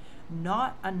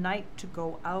 Not a night to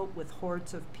go out with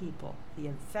hordes of people. The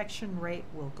infection rate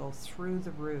will go through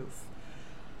the roof.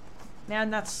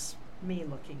 And that's me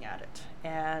looking at it.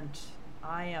 And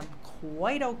I am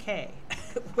quite okay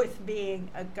with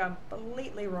being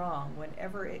completely wrong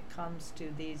whenever it comes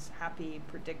to these happy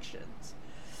predictions.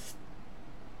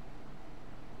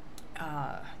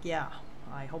 Yeah,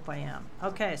 I hope I am.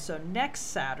 Okay, so next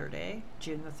Saturday,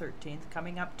 June the 13th,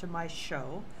 coming up to my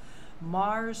show,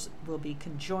 Mars will be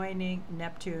conjoining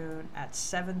Neptune at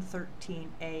 7:13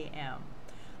 a.m.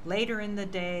 Later in the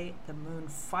day, the moon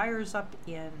fires up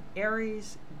in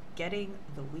Aries, getting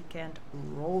the weekend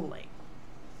rolling.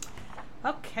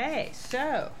 Okay,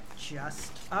 so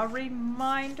just a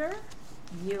reminder,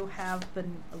 you have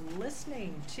been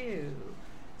listening to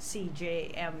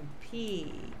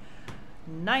CJMP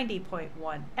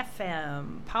 90.1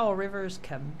 FM, Powell River's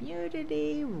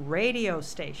community radio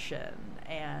station.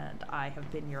 And I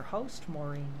have been your host,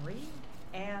 Maureen Reed,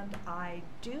 and I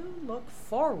do look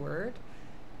forward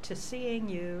to seeing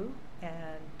you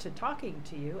and to talking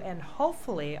to you, and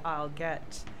hopefully I'll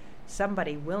get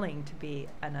somebody willing to be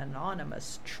an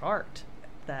anonymous chart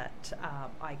that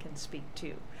I can speak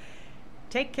to.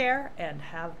 Take care and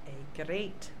have a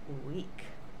great week.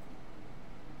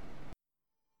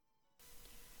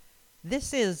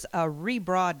 This is a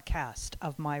rebroadcast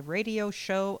of my radio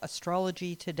show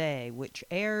Astrology Today, which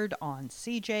aired on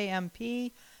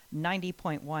CJMP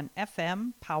 90.1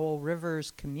 FM, Powell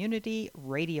River's community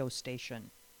radio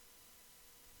station.